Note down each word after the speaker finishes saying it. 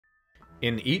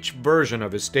In each version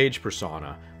of his stage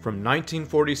persona, from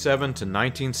 1947 to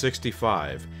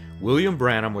 1965, William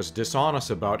Branham was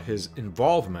dishonest about his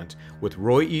involvement with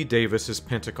Roy E. Davis's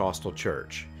Pentecostal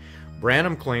church.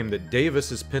 Branham claimed that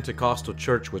Davis's Pentecostal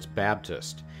church was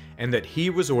Baptist, and that he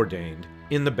was ordained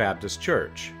in the Baptist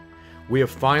church. We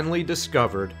have finally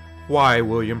discovered why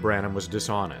William Branham was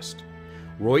dishonest.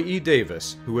 Roy E.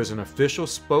 Davis, who is an official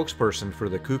spokesperson for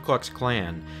the Ku Klux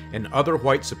Klan and other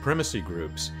white supremacy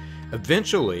groups,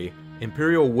 eventually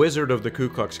Imperial Wizard of the Ku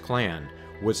Klux Klan,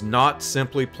 was not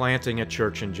simply planting a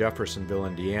church in Jeffersonville,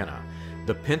 Indiana.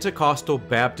 The Pentecostal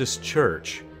Baptist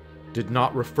Church did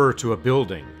not refer to a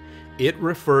building. It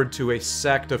referred to a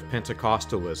sect of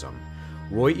Pentecostalism.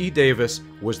 Roy E. Davis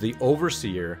was the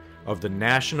overseer of the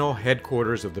national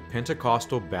headquarters of the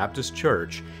Pentecostal Baptist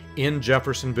Church in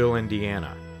Jeffersonville,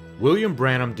 Indiana. William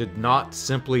Branham did not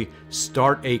simply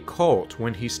start a cult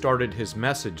when he started his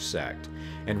message sect,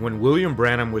 and when William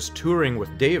Branham was touring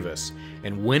with Davis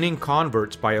and winning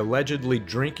converts by allegedly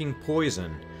drinking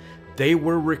poison, they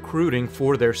were recruiting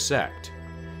for their sect.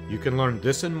 You can learn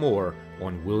this and more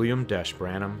on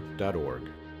william-branham.org.